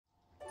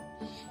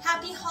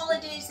Happy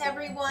holidays,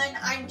 everyone.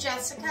 I'm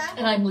Jessica.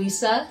 And I'm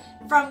Lisa.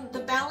 From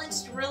the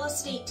Balanced Real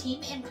Estate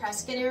team in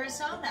Prescott,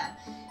 Arizona.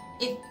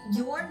 If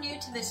you're new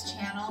to this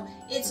channel,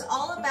 it's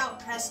all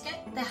about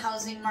Prescott, the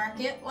housing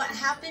market, what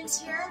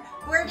happens here,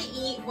 where to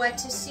eat, what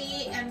to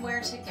see, and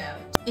where to go.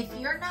 If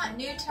you're not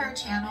new to our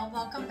channel,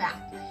 welcome back.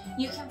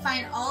 You can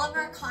find all of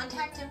our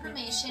contact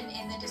information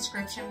in the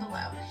description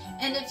below.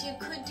 And if you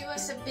could do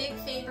us a big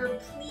favor,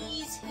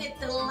 please hit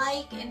the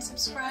like and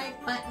subscribe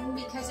button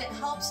because it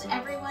helps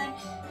everyone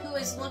who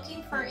is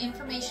looking for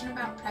information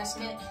about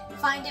Prescott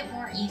find it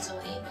more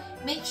easily.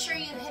 Make sure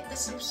you hit the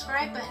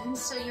subscribe button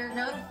so you're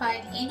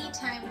notified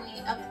anytime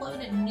we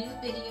upload a new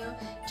video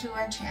to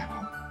our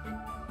channel.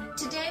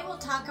 Today we'll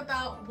talk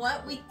about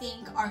what we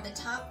think are the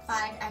top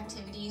 5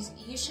 activities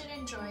you should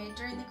enjoy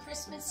during the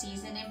Christmas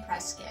season in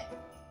Prescott.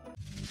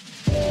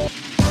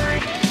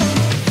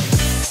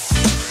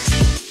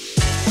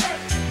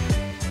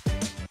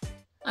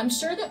 I'm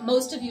sure that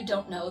most of you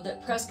don't know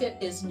that Prescott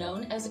is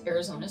known as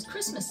Arizona's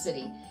Christmas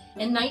City.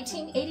 In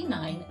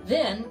 1989,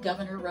 then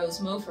Governor Rose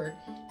Mofford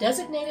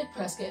designated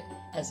Prescott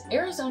as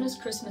Arizona's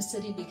Christmas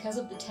City because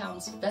of the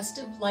town's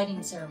festive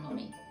lighting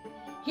ceremony.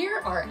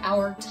 Here are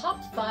our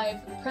top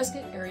 5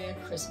 Prescott area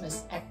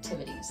Christmas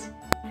activities.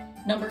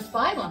 Number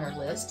 5 on our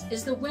list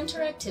is the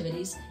winter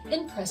activities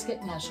in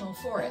Prescott National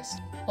Forest.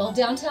 While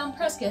downtown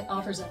Prescott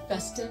offers a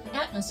festive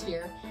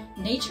atmosphere,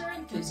 nature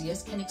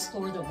enthusiasts can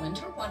explore the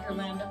winter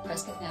wonderland of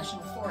Prescott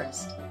National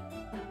Forest.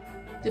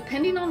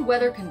 Depending on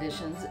weather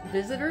conditions,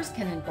 visitors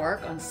can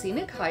embark on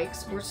scenic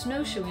hikes or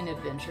snowshoeing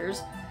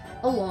adventures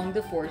along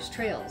the forest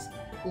trails.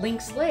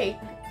 Lynx Lake,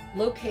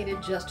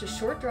 located just a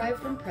short drive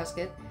from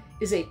Prescott,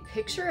 is a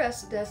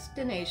picturesque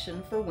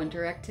destination for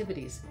winter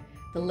activities.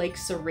 The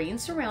lake's serene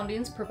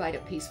surroundings provide a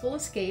peaceful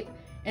escape,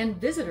 and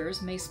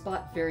visitors may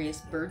spot various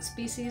bird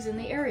species in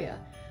the area.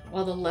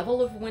 While the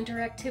level of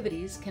winter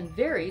activities can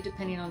vary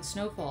depending on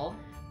snowfall,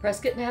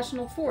 Prescott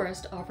National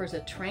Forest offers a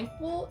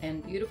tranquil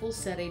and beautiful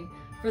setting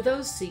for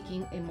those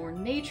seeking a more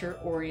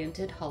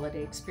nature-oriented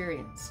holiday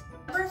experience.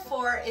 Number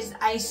 4 is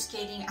ice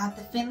skating at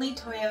the Findlay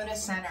Toyota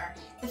Center.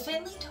 The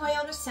Findlay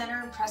Toyota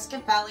Center in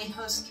Prescott Valley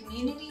hosts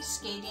community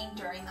skating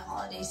during the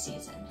holiday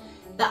season.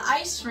 The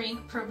ice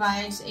rink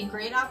provides a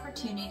great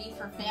opportunity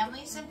for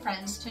families and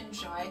friends to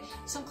enjoy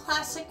some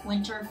classic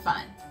winter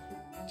fun.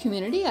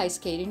 Community ice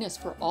skating is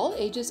for all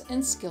ages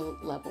and skill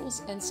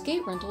levels, and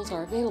skate rentals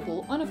are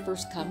available on a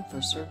first-come,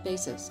 first-served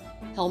basis.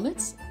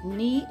 Helmets,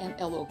 knee and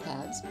elbow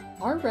pads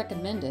are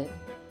recommended,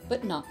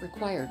 but not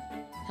required.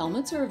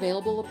 Helmets are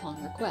available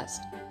upon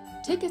request.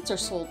 Tickets are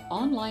sold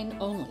online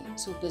only,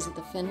 so visit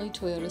the Findlay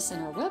Toyota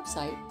Center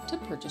website to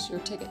purchase your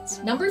tickets.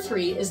 Number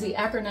 3 is the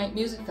Acronite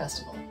Music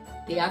Festival.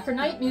 The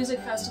Acronite Music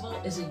Festival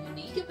is a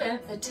unique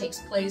event that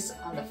takes place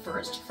on the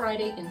first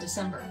Friday in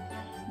December.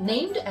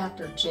 Named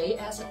after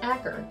J.S.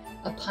 Acker,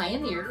 a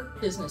pioneer,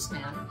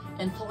 businessman,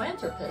 and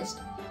philanthropist,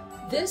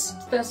 this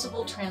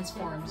festival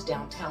transforms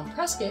downtown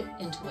Prescott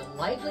into a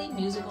lively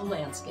musical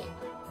landscape.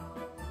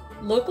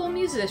 Local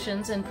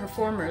musicians and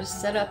performers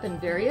set up in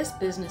various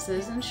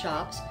businesses and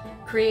shops,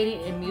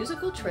 creating a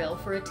musical trail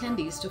for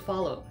attendees to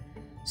follow.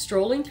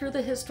 Strolling through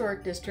the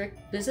historic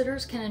district,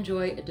 visitors can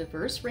enjoy a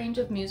diverse range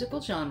of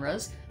musical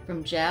genres,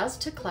 from jazz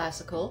to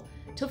classical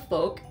to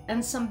folk,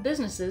 and some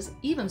businesses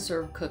even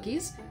serve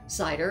cookies,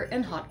 cider,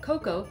 and hot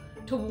cocoa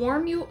to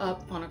warm you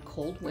up on a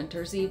cold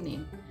winter's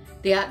evening.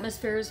 The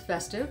atmosphere is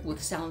festive,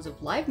 with sounds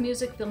of live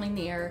music filling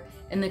the air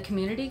and the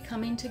community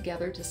coming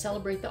together to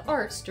celebrate the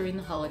arts during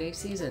the holiday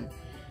season.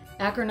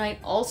 Acronite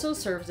also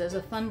serves as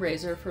a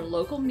fundraiser for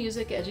local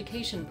music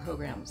education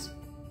programs.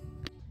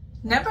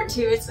 Number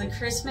 2 is the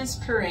Christmas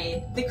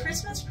Parade. The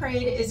Christmas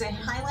Parade is a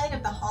highlight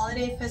of the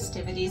holiday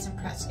festivities in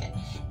Prescott.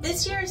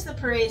 This year is the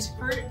parade's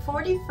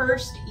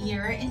 41st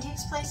year and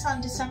takes place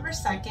on December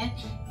 2nd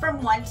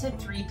from 1 to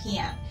 3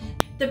 p.m.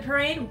 The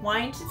parade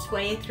winds its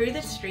way through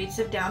the streets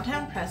of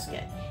downtown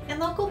Prescott, and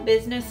local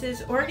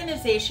businesses,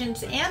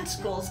 organizations, and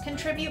schools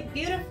contribute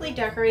beautifully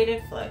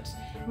decorated floats.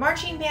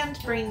 Marching bands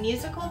bring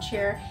musical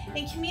cheer,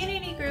 and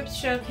community groups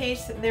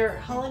showcase their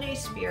holiday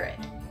spirit.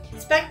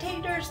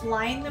 Spectators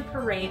line the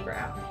parade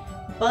route,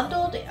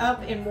 bundled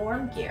up in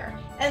warm gear,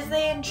 as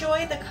they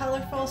enjoy the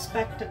colorful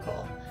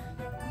spectacle.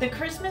 The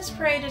Christmas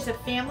Parade is a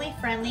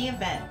family-friendly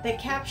event that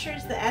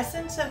captures the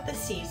essence of the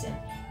season,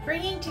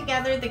 bringing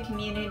together the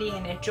community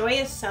in a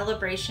joyous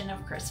celebration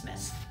of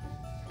Christmas.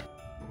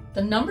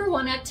 The number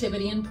 1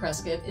 activity in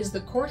Prescott is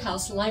the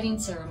Courthouse Lighting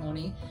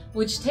Ceremony,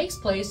 which takes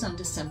place on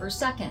December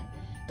 2nd.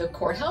 The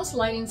Courthouse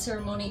Lighting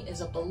Ceremony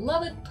is a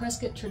beloved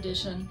Prescott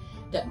tradition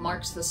that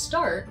marks the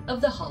start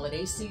of the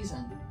holiday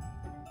season.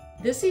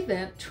 This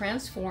event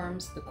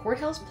transforms the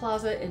Courthouse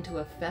Plaza into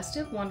a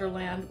festive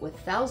wonderland with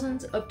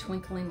thousands of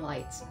twinkling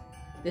lights.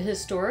 The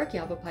historic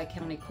Yavapai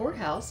County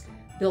Courthouse,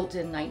 built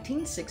in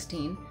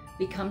 1916,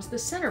 becomes the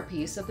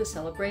centerpiece of the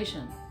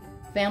celebration.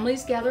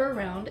 Families gather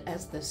around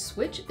as the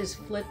switch is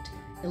flipped,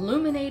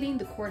 illuminating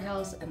the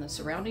courthouse and the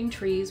surrounding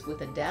trees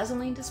with a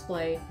dazzling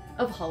display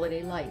of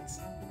holiday lights.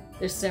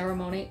 This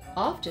ceremony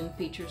often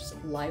features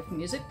live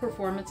music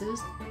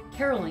performances,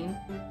 caroling,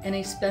 and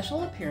a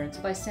special appearance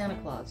by Santa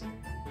Claus.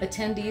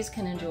 Attendees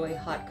can enjoy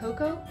hot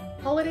cocoa,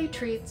 holiday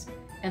treats,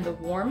 and the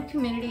warm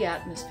community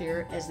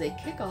atmosphere as they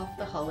kick off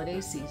the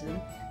holiday season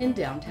in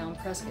downtown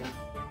Prescott.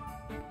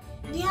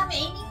 If you have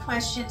any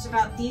questions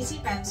about these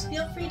events,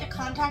 feel free to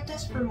contact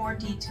us for more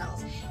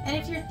details. And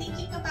if you're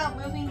thinking about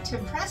moving to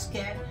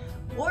Prescott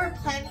or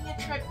planning a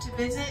trip to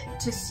visit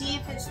to see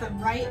if it's the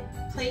right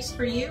place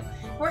for you,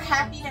 we're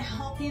happy to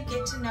help you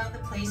get to know the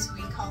place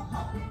we call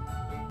home.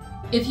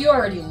 If you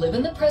already live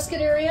in the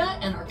Prescott area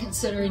and are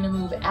considering a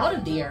move out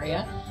of the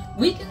area,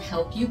 we can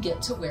help you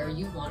get to where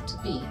you want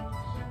to be.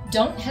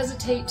 Don't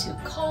hesitate to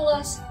call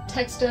us,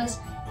 text us,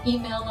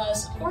 email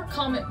us, or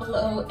comment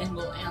below and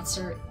we'll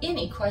answer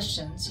any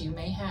questions you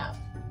may have.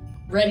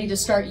 Ready to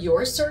start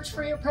your search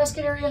for your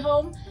Prescott area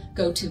home?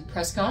 Go to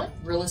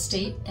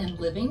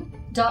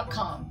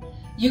PrescottRealEstateAndLiving.com.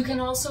 You can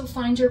also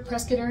find your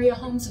Prescott area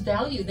home's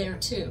value there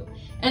too.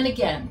 And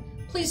again,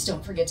 please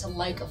don't forget to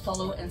like,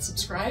 follow, and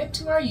subscribe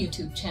to our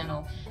YouTube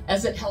channel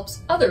as it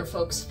helps other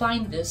folks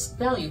find this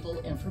valuable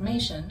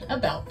information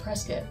about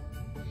Prescott.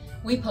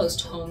 We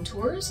post home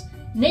tours,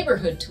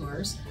 neighborhood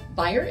tours,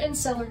 buyer and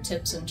seller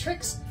tips and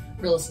tricks,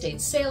 real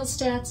estate sales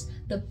stats,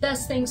 the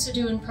best things to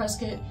do in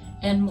Prescott,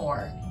 and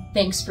more.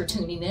 Thanks for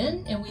tuning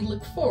in, and we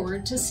look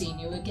forward to seeing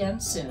you again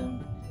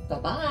soon.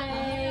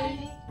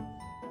 Bye-bye. Bye.